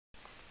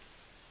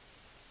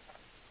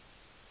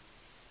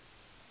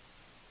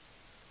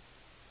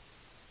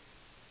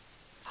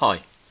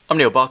Hi, I'm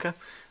Neil Barker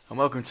and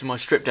welcome to my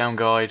stripped down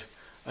guide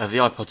of the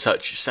iPod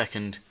Touch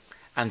 2nd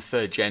and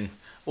 3rd gen,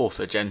 or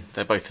 3rd gen.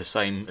 They're both the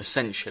same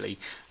essentially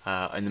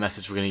in the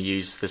methods we're going to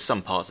use. There's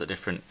some parts that are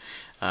different.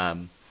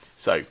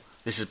 So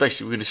this is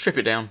basically, we're going to strip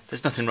it down.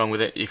 There's nothing wrong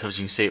with it because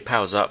you can see it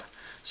powers up,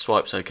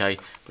 swipes okay,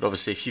 but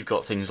obviously if you've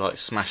got things like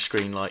smash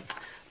screen like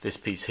this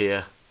piece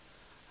here,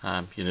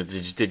 you know,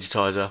 the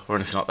digitizer or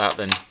anything like that,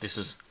 then this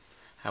is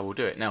how we'll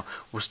do it. Now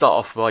we'll start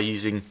off by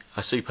using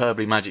a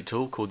superbly magic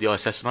tool called the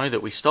iSesamo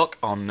that we stock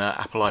on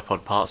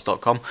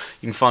AppleiPodParts.com.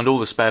 You can find all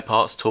the spare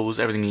parts, tools,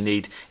 everything you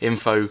need,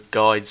 info,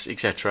 guides,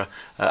 etc.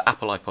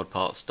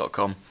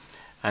 AppleiPodParts.com.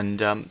 And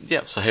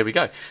yeah, so here we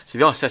go. So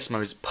the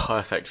iSesamo is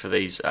perfect for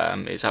these.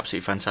 It's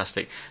absolutely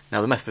fantastic.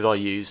 Now the method I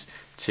use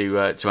to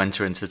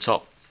enter into the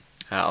top,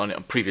 on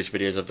previous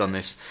videos I've done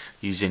this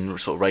using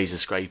sort of razor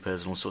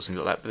scrapers and all sorts of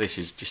things like that, but this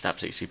is just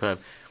absolutely superb.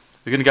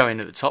 We're going to go in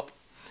at the top.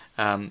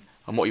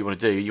 And what you want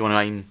to do, you want to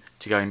aim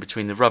to go in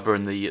between the rubber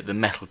and the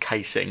metal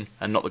casing,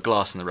 and not the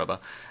glass and the rubber,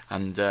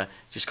 and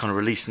just kind of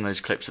releasing those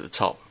clips at the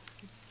top.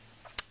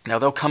 Now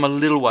they'll come a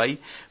little way,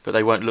 but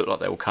they won't look like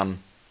they will come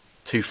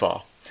too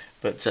far.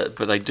 But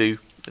they do.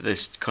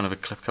 There's kind of a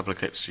couple of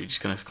clips. So you're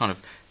just going to kind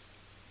of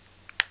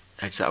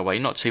edge that away,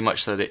 not too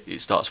much so that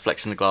it starts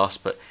flexing the glass,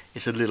 but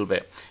it's a little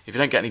bit. If you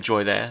don't get any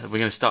joy there, we're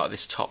going to start at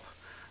this top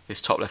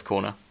left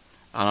corner,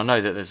 and I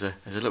know that there's a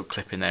little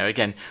clip in there.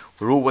 Again,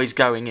 we're always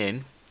going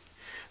in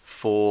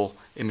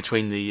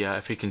between the,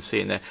 if you can see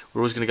in there, we're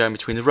always going to go in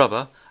between the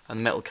rubber and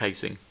the metal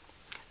casing.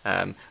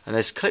 And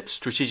there's clips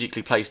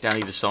strategically placed down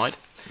either side.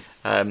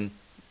 Down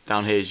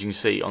here, as you can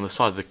see, on the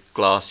side of the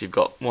glass, you've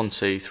got 1,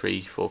 2, 3,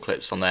 4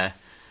 clips on there,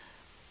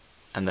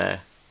 and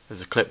there.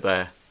 There's a clip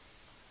there,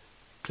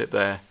 clip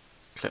there,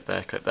 clip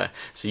there, clip there.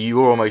 So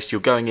you're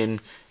going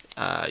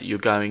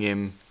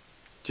in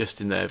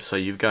just in there. So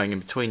you're going in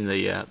between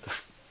the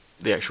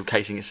actual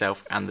casing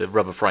itself and the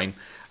rubber frame,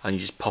 and you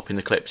just pop in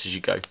the clips as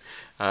you go.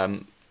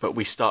 But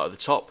we start at the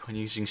top, and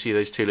as you can see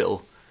those two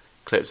little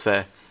clips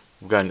there,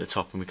 we'll go in at the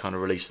top and we kind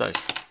of release those.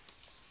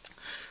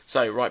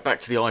 So right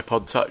back to the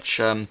iPod Touch.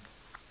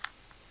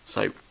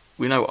 So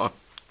we know I've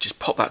just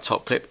popped that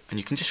top clip, and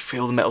you can just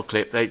feel the metal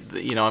clip.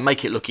 You know, I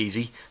make it look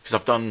easy because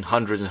I've done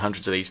hundreds and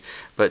hundreds of these,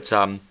 but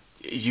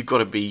you've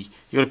got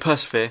to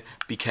persevere,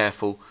 be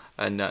careful,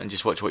 and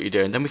just watch what you're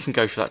doing. Then we can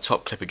go for that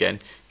top clip again,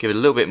 give it a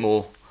little bit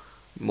more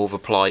of a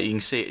ply. You can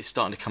see it's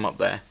starting to come up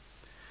there.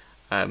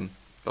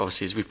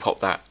 Obviously as we pop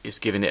that, it's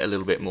giving it a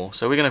little bit more.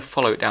 So we're going to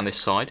follow it down this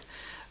side.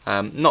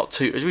 Not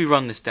too, as we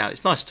run this down,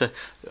 it's nice to,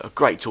 a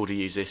great tool to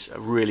use this,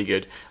 really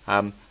good.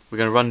 We're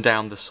going to run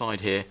down the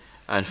side here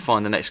and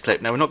find the next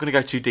clip. Now we're not going to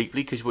go too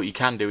deeply, because what you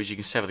can do is you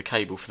can sever the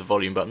cable for the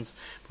volume buttons.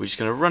 We're just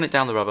going to run it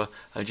down the rubber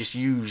and just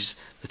use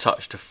the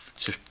touch to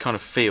kind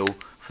of feel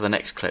for the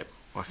next clip.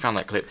 Well, I found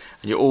that clip,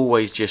 and you're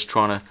always just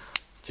trying to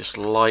just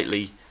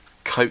lightly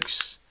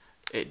coax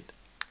it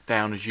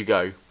down as you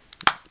go.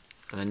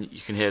 And then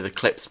you can hear the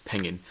clips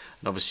pinging,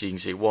 and obviously you can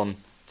see 1,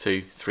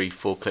 2, 3,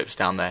 4 clips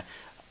down there,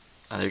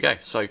 and there we go.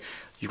 So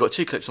you've got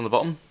 2 clips on the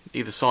bottom,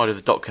 either side of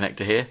the dot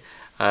connector here,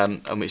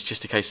 and it's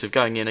just a case of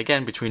going in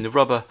again between the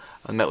rubber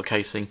and metal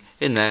casing,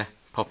 in there,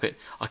 pop it.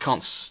 I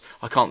can't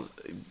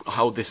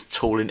hold this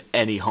tool in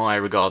any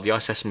higher regard. The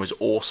iSesamo is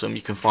awesome.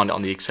 You can find it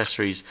on the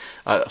accessories,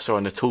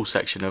 in the tool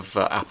section of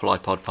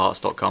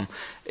AppleiPodParts.com.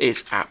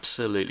 It's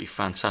absolutely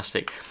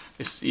fantastic.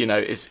 It's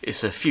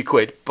it's a few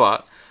quid,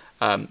 but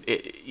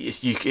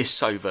it's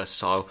so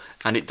versatile,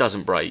 and it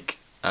doesn't break.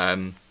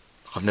 I've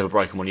never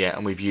broken one yet,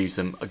 and we've used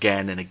them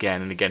again and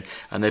again and again,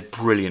 and they're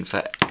brilliant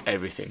for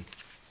everything.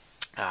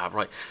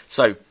 Right,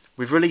 so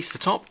we've released the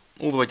top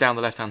all the way down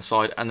the left hand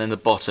side, and then the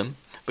bottom,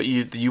 but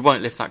you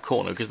won't lift that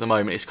corner because at the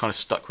moment it's kind of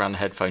stuck around the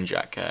headphone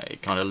jack.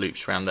 It kind of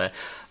loops around there.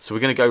 So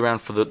we're going to go around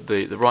for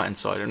the right hand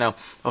side. And now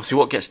obviously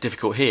what gets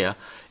difficult here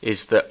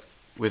is that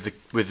with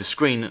the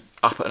screen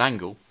up at an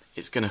angle,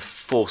 it's going to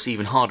force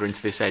even harder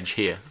into this edge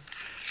here.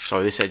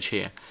 Sorry, this edge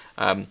here.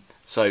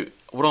 So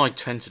what I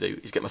tend to do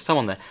is get my thumb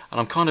on there, and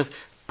I'm kind of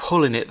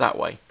pulling it that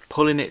way,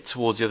 pulling it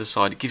towards the other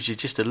side. It gives you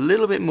just a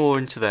little bit more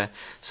into there,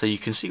 so you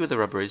can see where the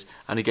rubber is.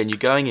 And again, you're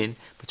going in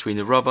between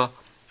the rubber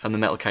and the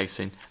metal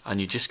casing, and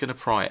you're just going to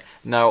pry it.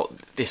 Now,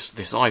 this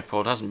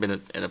iPod hasn't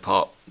been in a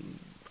part.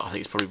 I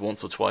think it's probably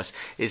once or twice.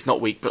 It's not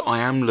weak, but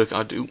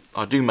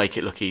I do make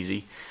it look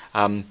easy.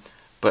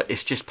 But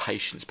it's just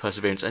patience,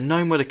 perseverance, and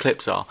knowing where the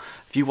clips are.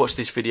 If you watch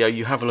this video,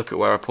 you have a look at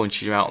where I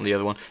pointed you out on the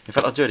other one. In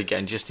fact, I'll do it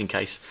again just in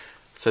case.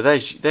 So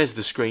there's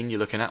the screen you're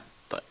looking at,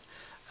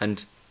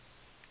 and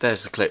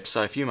there's the clip.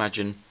 So if you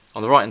imagine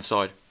on the right hand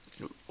side,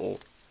 or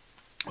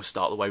we'll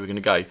start the way we're going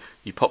to go,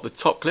 you pop the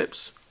top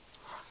clips,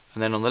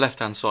 and then on the left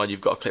hand side you've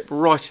got a clip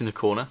right in the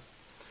corner,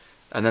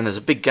 and then there's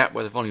a big gap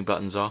where the volume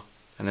buttons are,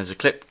 and there's a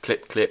clip,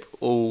 clip, clip,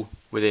 all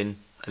within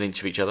an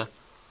inch of each other.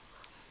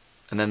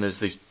 And then there's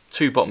these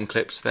 2 bottom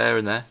clips there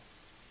and there,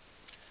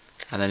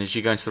 and then as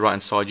you go into the right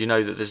hand side, you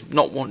know that there's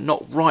not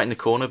right in the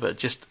corner, but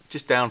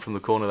just down from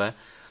the corner there,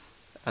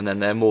 and then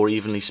they're more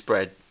evenly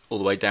spread all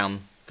the way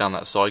down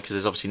that side, because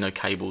there's obviously no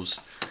cables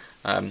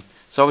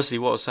So obviously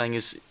what I was saying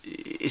is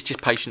it's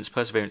just patience,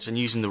 perseverance, and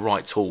using the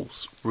right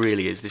tools.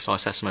 Really is. This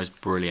iSesamo is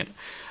brilliant.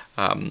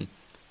 Right,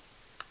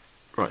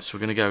 so we're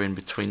going to go in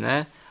between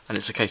there, and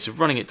it's a case of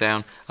running it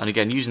down, and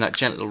again using that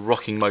gentle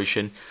rocking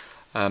motion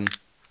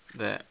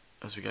there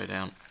as we go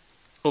down,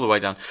 all the way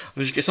down.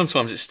 And as you get,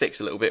 sometimes it sticks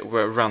a little bit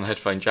around the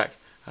headphone jack.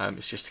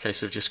 It's just a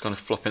case of just kind of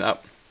flopping it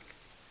up.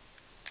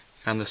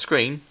 And the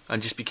screen,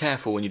 and just be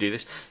careful when you do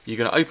this, you're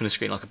going to open the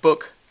screen like a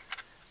book,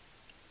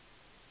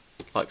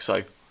 like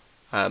so.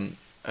 And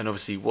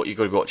obviously what you've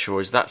got to watch for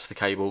is that's the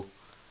cable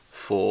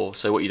for,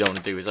 so what you don't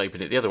want to do is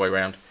open it the other way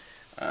around.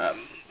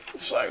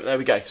 So there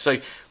we go. So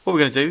what we're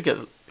going to do, get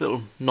a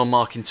little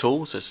non-marking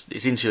tool, so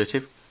it's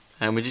intuitive,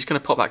 and we're just going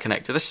to pop that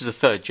connector. This is a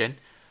 3rd gen,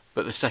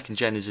 but the 2nd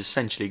gen is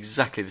essentially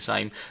exactly the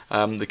same.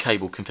 The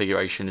cable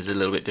configuration is a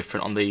little bit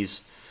different on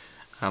these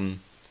and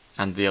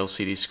the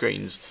LCD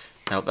screens.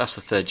 Now that's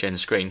the 3rd gen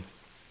screen.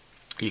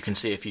 You can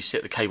see if you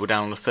sit the cable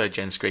down on the 3rd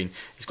gen screen,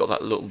 it's got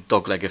that little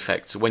dogleg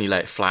effect. So when you lay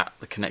it flat,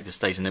 the connector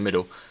stays in the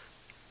middle.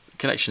 The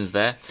connection's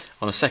there.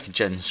 On a 2nd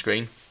gen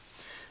screen,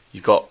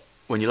 you've got,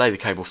 when you lay the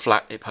cable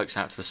flat, it pokes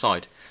out to the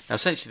side. Now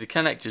essentially the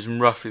connector is in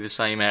roughly the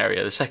same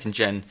area. The 2nd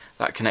gen,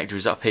 that connector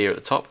is up here at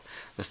the top.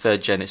 The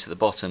 3rd gen, it's at the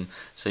bottom.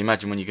 So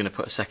imagine when you're going to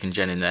put a 2nd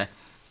gen in there,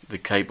 the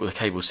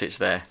cable sits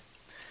there,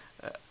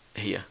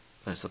 here.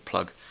 There's the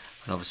plug,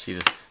 and obviously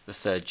the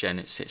 3rd gen,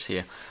 it sits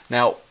here.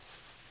 Now,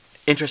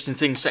 interesting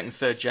thing, 2nd,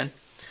 3rd gen,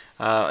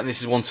 and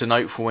this is one to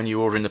note for when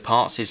you're ordering the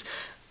parts, is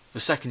the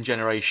 2nd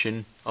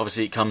generation,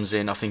 obviously it comes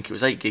in, I think it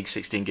was 8 gig,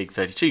 16 gig,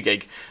 32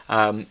 gig,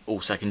 all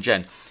 2nd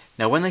gen.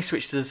 Now when they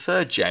switch to the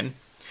 3rd gen,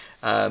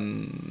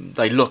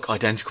 they look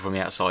identical from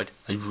the outside,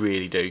 they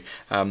really do.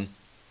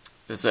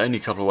 There's only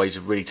a couple of ways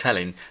of really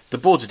telling. The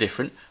boards are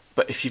different,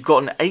 but if you've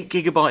got an 8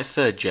 gigabyte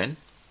 3rd gen,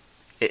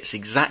 it's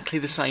exactly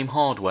the same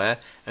hardware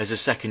as a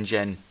 2nd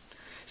gen.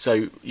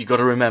 So you've got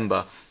to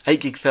remember, 8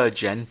 gig 3rd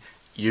gen,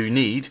 you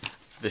need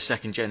the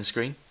 2nd gen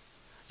screen,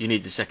 you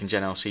need the 2nd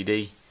gen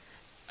LCD,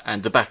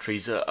 and the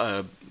batteries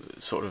are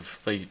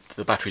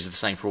the batteries are the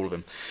same for all of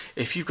them.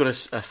 If you've got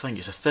I think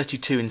it's a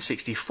 32 and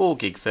 64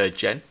 gig 3rd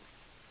gen,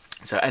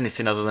 so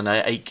anything other than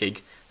an 8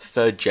 gig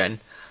 3rd gen,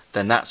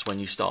 then that's when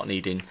you start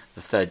needing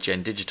the 3rd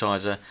gen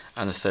digitizer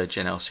and the 3rd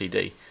gen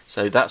LCD.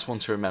 So that's one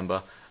to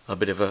remember.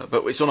 But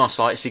it's on our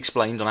site, it's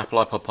explained on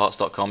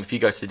AppleiPodParts.com. If you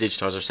go to the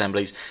digitizer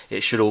assemblies,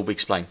 it should all be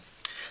explained.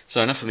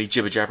 So enough of me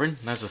jibber jabbering,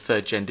 there's the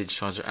 3rd gen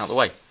digitizer out of the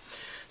way.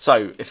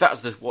 So if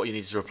that's what you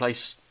need to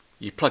replace,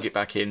 you plug it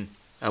back in,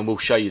 and we'll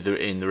show you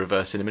in the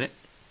reverse in a minute.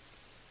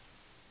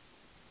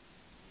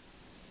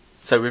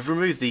 So we've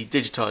removed the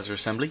digitizer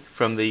assembly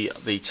from the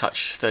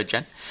touch 3rd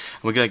gen,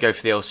 and we're going to go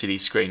for the LCD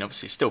screen.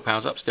 Obviously it still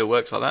powers up, still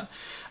works like that.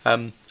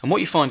 And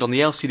what you find on the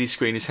LCD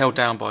screen is held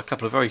down by a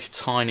couple of very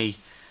tiny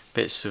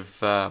bits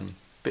of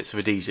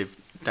adhesive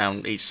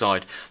down each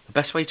side. The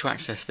best way to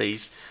access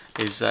these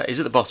is at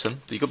the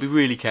bottom. You've got to be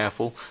really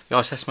careful. The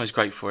iSesamo is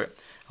great for it.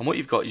 And what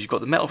you've got is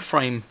the metal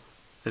frame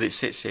that it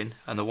sits in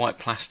and the white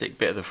plastic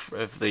bit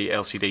of the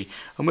LCD.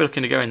 And we're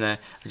looking to go in there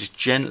and just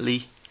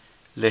gently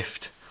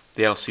lift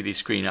the LCD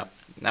screen up.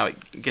 Now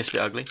it gets a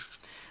bit ugly.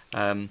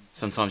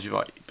 Sometimes you're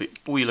right, but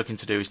all you're looking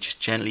to do is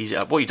just gently ease it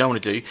up. What you don't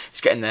want to do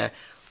is get in there,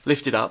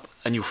 lift it up,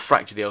 and you'll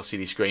fracture the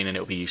LCD screen and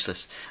it'll be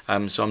useless.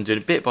 So I'm doing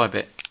it bit by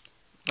bit,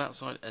 that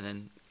side, and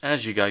then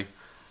as you go,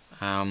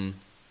 a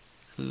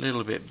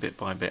little bit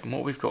by bit. And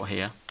what we've got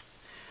here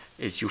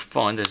is you'll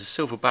find there's a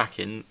silver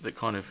backing that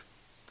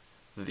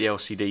the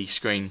LCD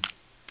screen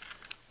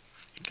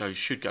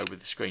should go with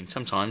the screen.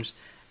 Sometimes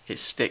it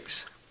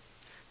sticks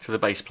to the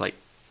base plate.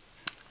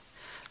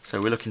 So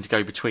we're looking to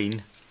go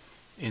between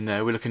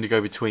the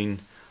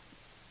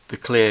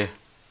clear,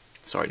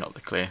 sorry, not the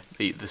clear,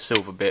 the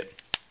silver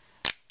bit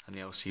and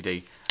the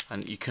LCD,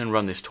 and you can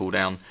run this tool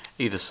down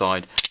either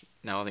side.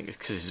 Now I think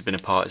because this has been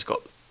apart, it's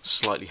got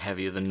slightly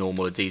heavier than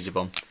normal adhesive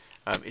on.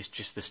 It's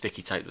just the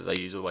sticky tape that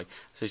they use all the way.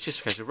 So it's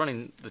just a case of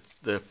running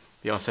the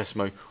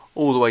iSesamo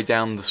all the way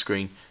down the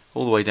screen,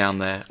 all the way down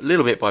there, a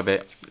little bit by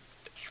bit,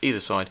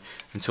 either side,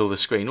 until the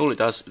screen, all it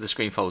does, the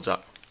screen folds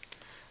up,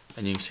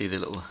 and you can see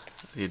the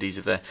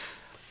adhesive there.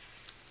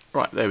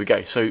 Right, there we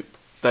go. So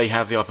they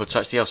have the iPod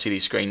Touch, the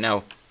LCD screen.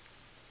 Now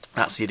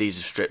that's the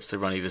adhesive strips that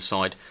run either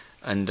side,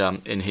 and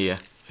in here,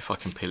 if I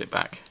can peel it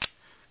back,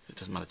 it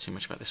doesn't matter too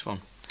much about this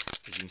one.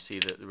 As you can see,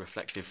 the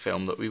reflective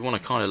film that we want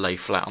to kind of lay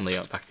flat on the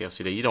back of the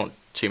LCD. You don't want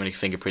too many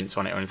fingerprints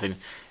on it or anything;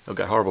 it'll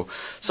go horrible.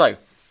 So,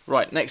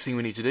 right, next thing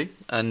we need to do,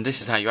 and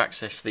this is how you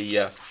access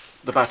the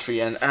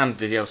battery and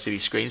the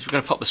LCD screens. We're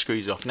going to pop the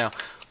screws off. Now,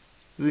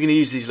 we're going to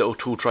use these little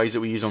tool trays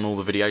that we use on all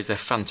the videos. They're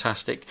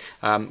fantastic.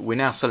 We're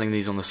now selling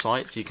these on the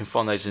site, so you can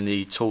find those in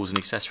the tools and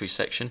accessories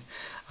section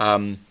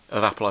of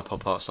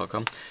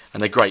AppleiPodParts.com,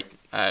 and they're great.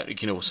 You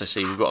can also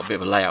see we've got a bit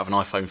of a layout of an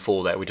iPhone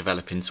 4 there. We're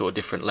developing sort of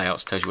different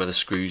layouts, tells you where the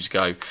screws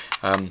go.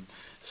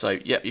 So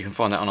yep, you can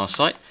find that on our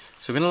site.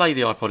 So we're going to lay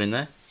the iPod in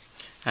there,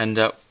 and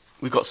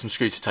we've got some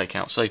screws to take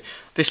out. So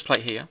this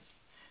plate here,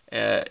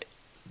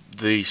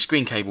 the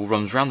screen cable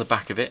runs around the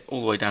back of it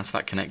all the way down to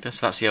that connector.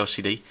 So that's the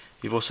LCD.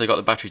 You've also got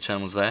the battery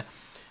terminals there,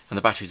 and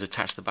the battery is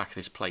attached to the back of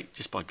this plate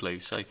just by glue.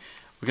 So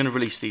we're going to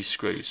release these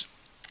screws.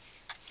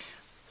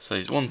 So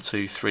there's 1,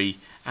 2, 3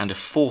 and a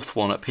fourth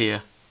one up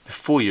here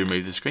before you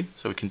remove the screen,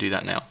 so we can do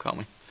that now, can't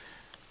we?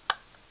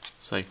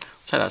 So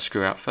take that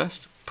screw out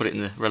first, put it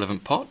in the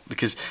relevant pot,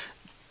 because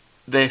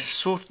they're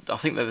I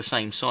think they're the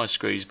same size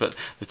screws, but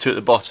the two at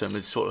the bottom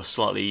are sort of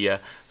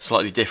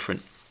slightly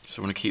different,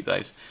 so we want to keep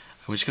those.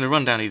 And we're just going to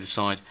run down either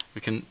side.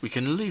 We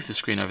can leave the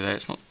screen over there,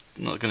 it's not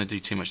going to do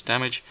too much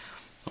damage,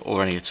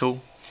 or any at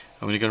all.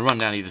 And we're going to run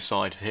down either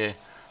side here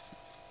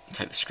and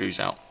take the screws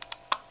out.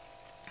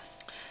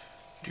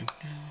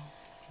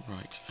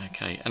 Right,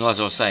 okay, and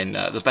as I was saying,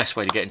 the best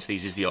way to get into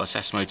these is the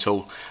iSesamo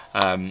tool.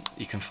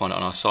 You can find it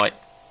on our site,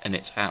 and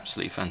it's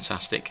absolutely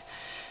fantastic.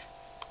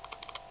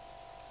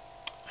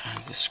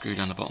 And the screw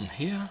down the bottom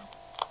here.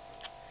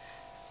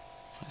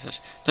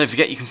 Don't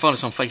forget, you can find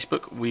us on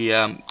Facebook. We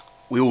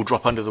all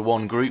drop under the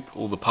one group,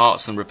 all the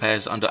parts and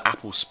repairs under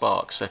Apple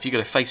Sparks. So if you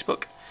go to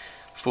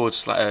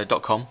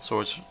facebook.com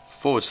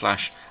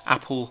 /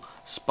 Apple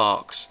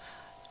Sparks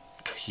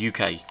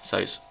UK, so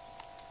it's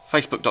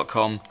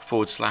facebook.com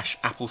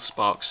 / Apple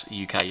Sparks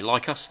UK.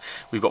 Like us,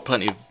 we've got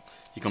plenty of,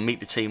 you can meet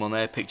the team on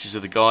there, pictures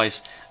of the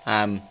guys,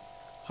 and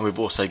we've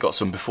also got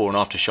some before and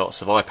after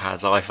shots of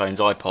iPads, iPhones,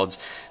 iPods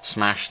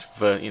smashed,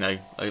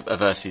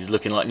 versus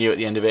looking like new at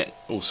the end of it,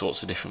 all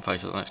sorts of different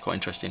photos. That's quite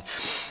interesting.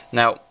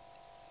 Now,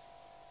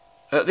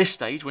 at this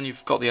stage, when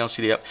you've got the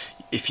LCD up,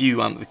 if you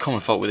the common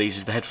fault with these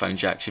is the headphone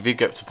jacks. If you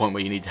get to the point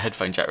where you need the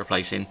headphone jack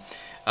replacing,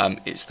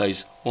 it's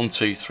those 1,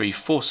 2, 3,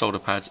 4 solder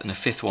pads and a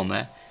fifth one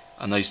there,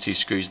 and those 2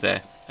 screws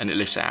there, and it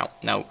lifts it out.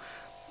 Now,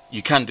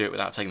 you can do it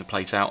without taking the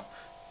plate out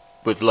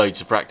with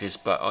loads of practice,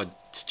 but I'd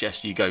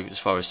suggest you go as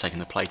far as taking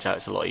the plate out.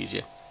 It's a lot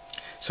easier.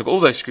 So I've got all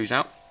those screws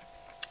out.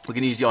 We're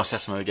going to use the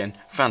iSesamo again,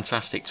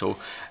 fantastic tool,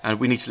 and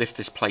we need to lift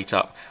this plate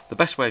up. The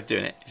best way of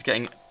doing it is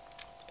getting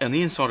on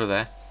the inside of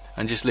there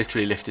and just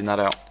literally lifting that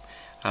out,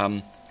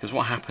 because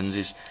what happens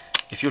is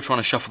if you're trying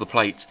to shuffle the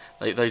plate,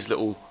 those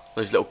little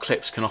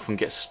clips can often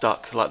get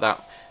stuck like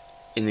that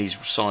in these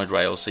side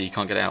rails, so you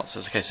can't get it out. So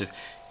it's a case of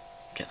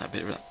get that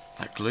bit of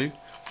that glue,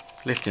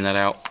 lifting that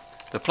out,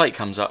 the plate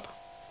comes up,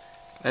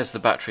 there's the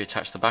battery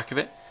attached to the back of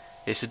it.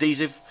 It's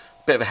adhesive,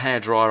 bit of a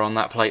hairdryer on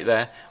that plate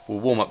there will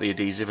warm up the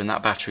adhesive, and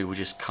that battery will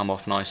just come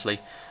off nicely.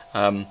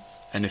 And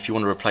if you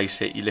want to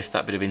replace it, you lift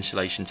that bit of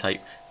insulation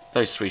tape,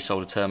 those 3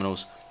 solder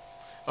terminals,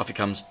 off it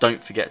comes.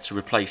 Don't forget to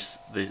replace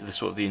the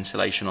sort of the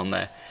insulation on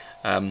there,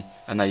 and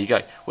there you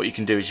go. What you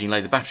can do is you can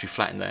lay the battery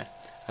flat in there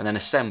and then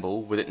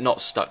assemble with it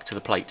not stuck to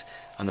the plate,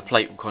 and the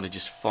plate will kind of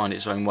just find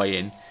its own way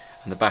in,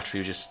 and the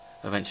battery will just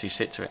eventually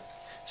sit to it.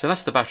 So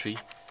that's the battery.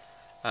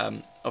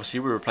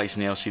 Obviously we're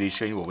replacing the LCD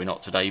screen, well, we're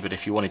not today, but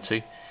if you wanted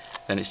to,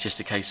 then it's just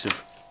a case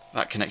of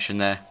that connection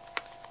there.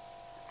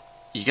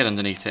 You get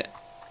underneath it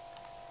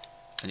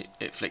and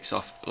it flicks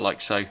off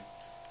like so, and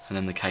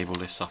then the cable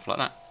lifts off like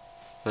that.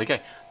 There you go,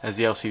 there's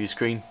the LCD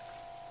screen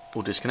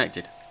all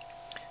disconnected.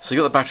 So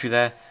you've got the battery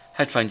there,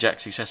 headphone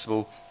jacks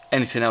accessible,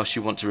 anything else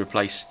you want to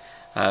replace,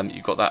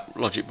 you've got that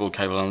logic board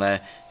cable on there,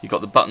 you've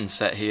got the button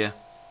set here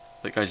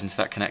that goes into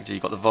that connector,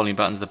 you've got the volume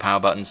buttons, the power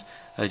buttons,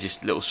 they're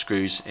just little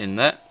screws in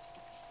there.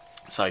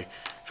 So if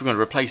we're going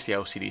to replace the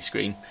LCD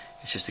screen,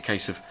 it's just a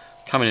case of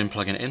coming in and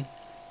plugging it in,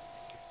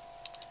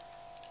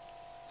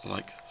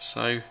 like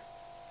so.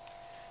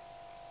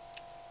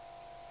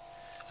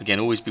 Again,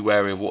 always be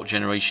wary of what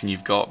generation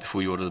you've got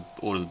before you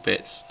order the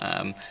bits.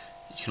 You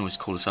can always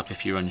call us up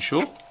if you're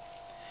unsure,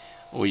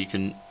 or you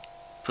can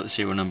put the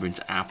serial number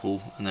into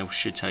Apple and they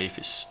should tell you if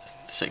it's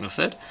the second or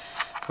third.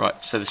 Right,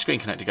 so the screen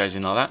connector goes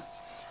in like that,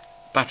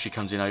 battery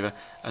comes in over,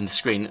 and the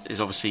screen is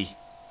obviously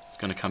it's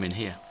going to come in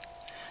here.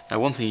 Now,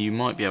 one thing you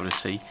might be able to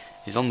see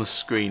is on the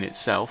screen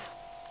itself,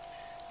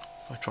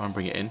 if I try and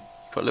bring it in,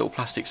 you've got a little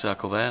plastic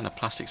circle there and a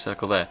plastic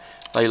circle there.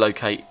 They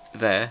locate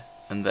there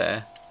and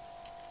there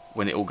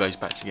when it all goes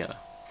back together.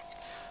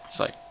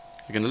 So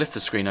you're going to lift the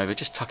screen over,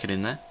 just tuck it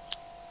in there,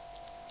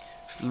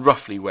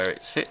 roughly where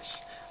it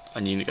sits,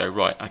 and you go,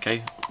 right,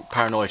 okay,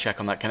 paranoia check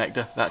on that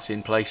connector, that's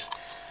in place,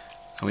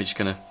 and we're just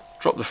going to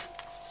drop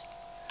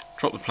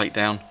the plate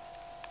down,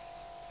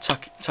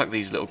 tuck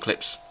these little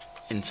clips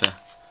into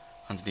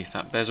underneath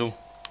that bezel,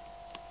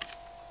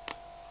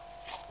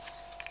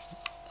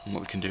 and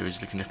what we can do is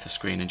we can lift the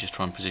screen and just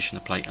try and position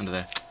the plate under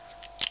there.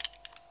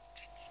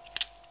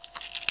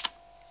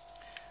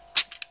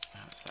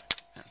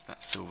 That's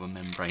that silver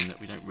membrane that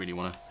we don't really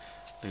want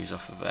to lose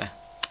off of there.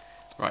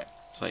 Right,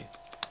 so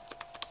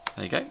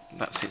there you go,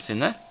 that sits in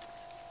there,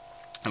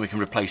 and we can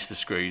replace the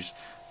screws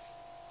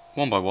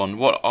one by one.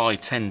 What I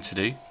tend to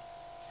do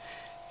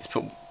is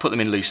put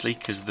them in loosely,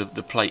 because the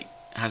plate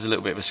has a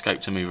little bit of a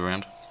scope to move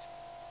around,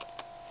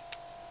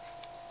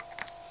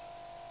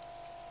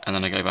 and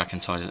then I go back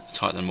and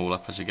tighten them all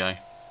up as we go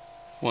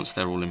once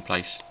they're all in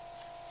place.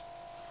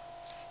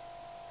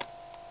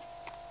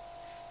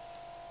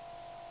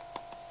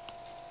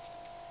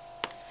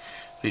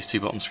 These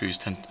 2 bottom screws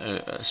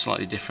are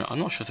slightly different. I'm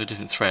not sure if they're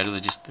different thread, or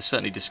they're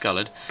certainly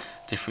discoloured,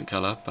 different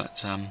colour. But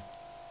so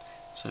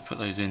put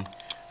those in, and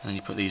then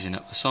you put these in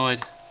up the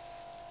side.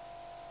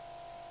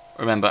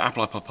 remember,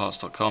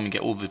 AppleiPodParts.com, you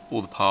get all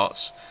the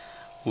parts,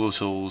 all the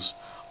tools,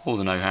 all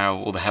the know-how,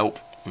 all the help.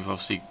 We've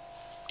obviously,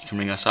 you can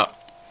ring us up,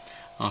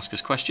 ask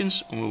us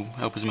questions, and we'll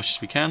help as much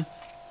as we can.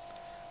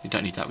 We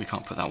don't need that, we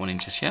can't put that one in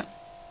just yet.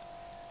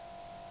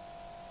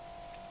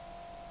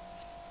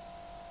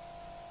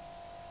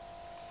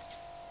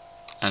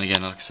 And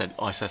again, like I said,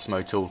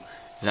 ISSMO tool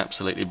is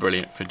absolutely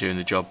brilliant for doing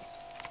the job.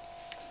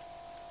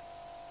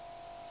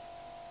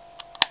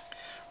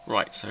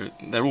 Right, so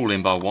they're all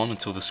in bar one.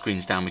 Until the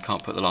screen's down, we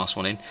can't put the last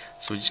one in.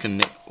 So we're just going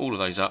to nip all of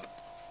those up.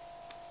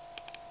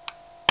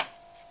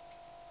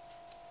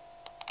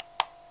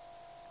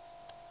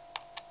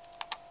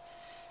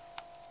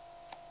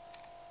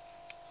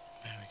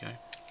 There we go.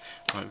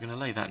 Right, we're going to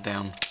lay that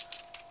down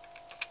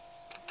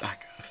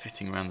back,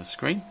 fitting around the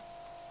screen.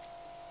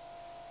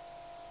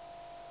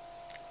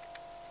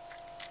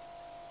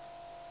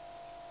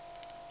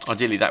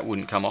 Ideally that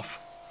wouldn't come off,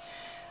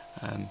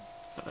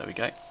 but there we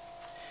go.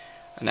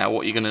 And now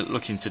what you're going to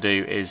looking to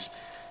do is,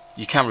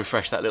 you can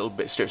refresh that little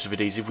bit strips of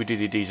adhesive. We do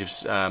the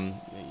adhesives,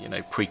 you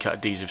know, pre-cut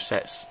adhesive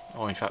sets,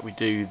 or in fact we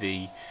do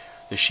the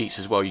sheets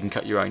as well. You can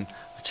cut your own,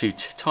 two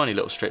tiny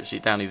little strips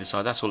down either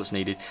side. That's all that's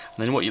needed. And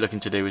then what you're looking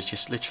to do is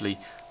just literally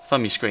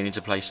thumb your screen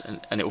into place,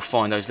 and it will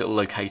find those little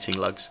locating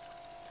lugs.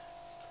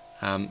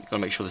 You've got to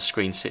make sure the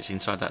screen sits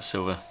inside that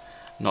silver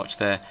notch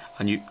there,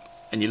 and you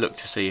look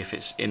to see if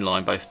it's in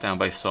line down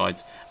both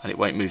sides, and it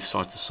won't move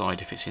side to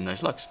side if it's in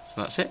those lugs.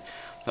 So that's it.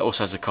 That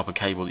also has a copper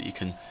cable that you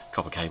can,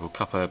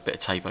 copper bit of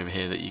tape over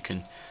here that you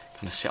can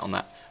kind of sit on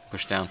that,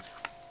 push down.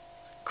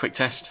 Quick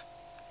test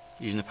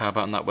using the power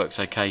button, that works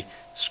okay.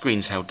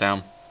 Screen's held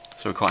down,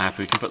 so we're quite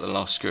happy. We can put the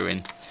last screw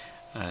in.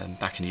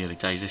 Back in the early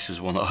days, this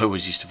was one that I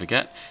always used to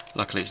forget.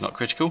 Luckily, it's not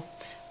critical,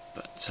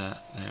 but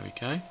there we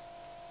go.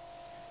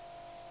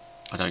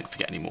 I don't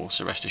forget anymore,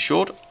 so rest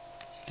assured.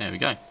 There we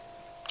go.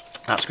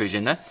 That screws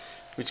in there.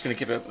 We're just going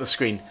to give the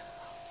screen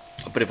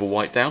a bit of a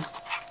wipe down,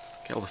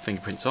 get all the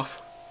fingerprints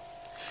off.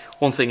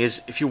 One thing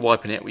is, if you're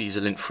wiping it, we use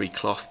a lint-free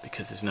cloth,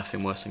 because there's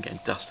nothing worse than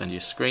getting dust under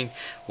your screen,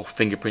 or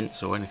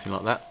fingerprints, or anything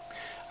like that.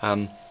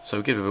 So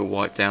we'll give it a bit of a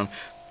wipe down.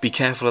 Be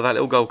careful of that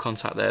little gold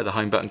contact there, the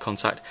home button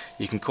contact.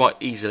 You can quite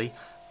easily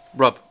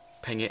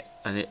ping it,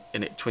 and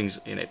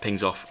it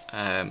pings off,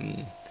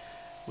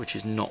 which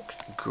is not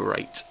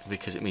great,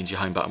 because it means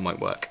your home button won't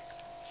work.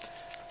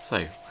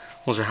 So,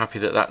 once we're happy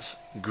that that's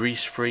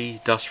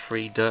grease-free,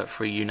 dust-free,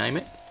 dirt-free, you name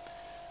it,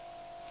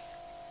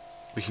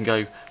 we can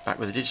go back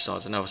with the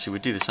digitizer, and obviously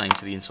we'll do the same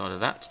to the inside of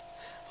that.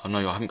 I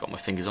know I haven't got my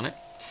fingers on it.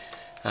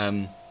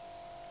 Come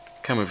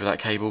over that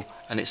cable,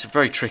 and it's a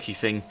very tricky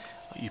thing.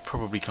 You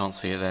probably can't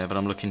see it there, but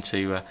I'm looking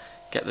to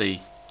get the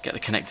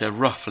connector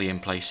roughly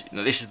in place.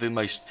 Now, this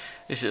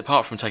is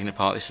apart from taking it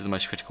apart, this is the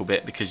most critical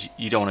bit, because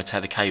you don't want to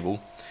tear the cable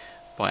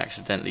by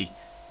accidentally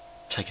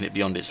taking it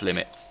beyond its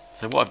limit.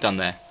 So what I've done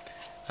there,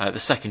 the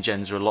second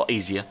gens are a lot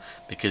easier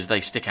because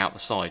they stick out the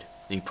side.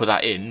 You can put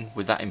that in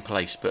with that in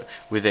place, but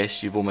with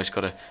this you've almost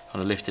got to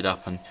kind of lift it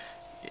up, and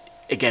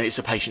again it's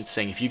a patience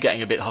thing. If you're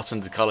getting a bit hot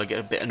under the collar, get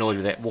a bit annoyed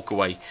with it, walk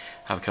away,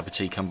 have a cup of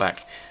tea, come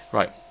back.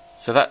 Right,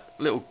 so that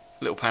little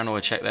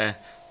paranoia check there,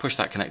 push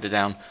that connector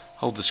down,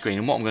 hold the screen,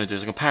 and what I'm going to do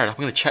is I'm going to power it up.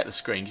 I'm going to check the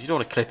screen. You don't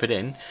want to clip it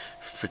in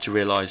to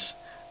realise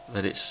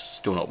that it's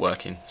still not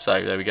working.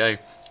 So there we go,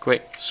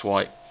 quick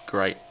swipe,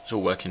 great, it's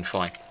all working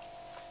fine.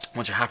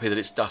 Once you're happy that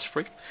it's dust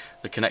free,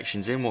 the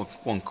connection's in,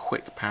 one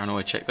quick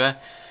paranoia check there.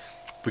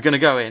 We're going to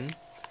go in, and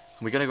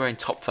we're going to go in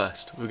top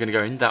first. We're going to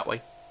go in that way.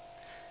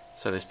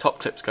 So there's top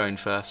clips going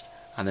first,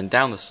 and then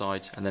down the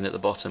sides, and then at the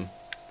bottom.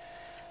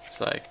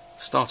 So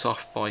start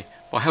off by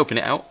helping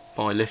it out,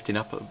 by lifting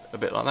up a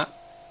bit like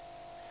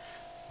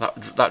that.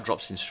 That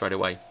drops in straight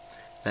away.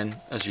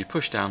 Then as you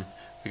push down,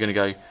 we're going to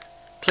go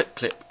clip,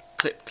 clip,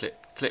 clip,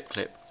 clip, clip,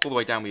 clip, all the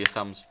way down with your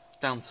thumbs,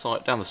 down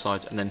the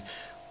sides, and then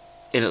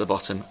in at the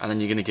bottom, and then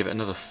you're going to give it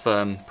another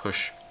firm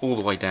push all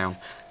the way down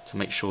to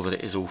make sure that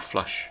it is all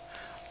flush.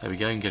 There we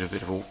go, and get a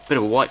bit of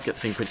a wipe, get the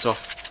fingerprints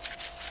off,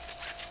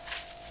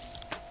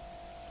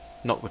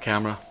 knock the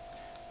camera,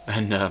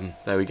 and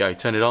there we go.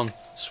 Turn it on,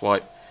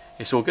 swipe,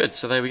 it's all good.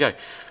 So there we go.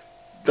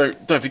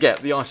 Don't forget,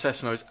 the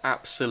iSSMO is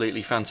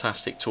absolutely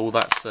fantastic tool.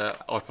 That's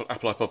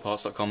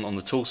AppleiPodParts.com on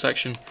the tool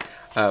section.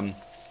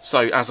 So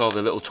as are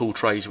the little tool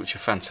trays, which are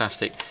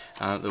fantastic,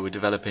 that we're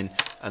developing,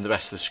 and the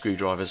rest of the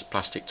screwdrivers,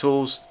 plastic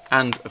tools,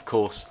 and of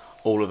course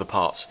all of the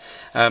parts.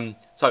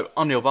 So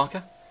I'm Neil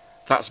Barker.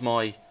 That's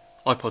my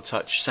iPod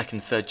Touch 2nd,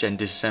 3rd gen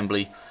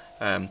disassembly.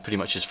 Pretty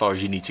much as far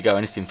as you need to go.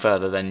 Anything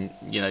further, then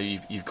you know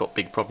you've got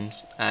big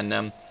problems. And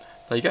there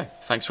you go.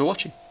 Thanks for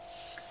watching.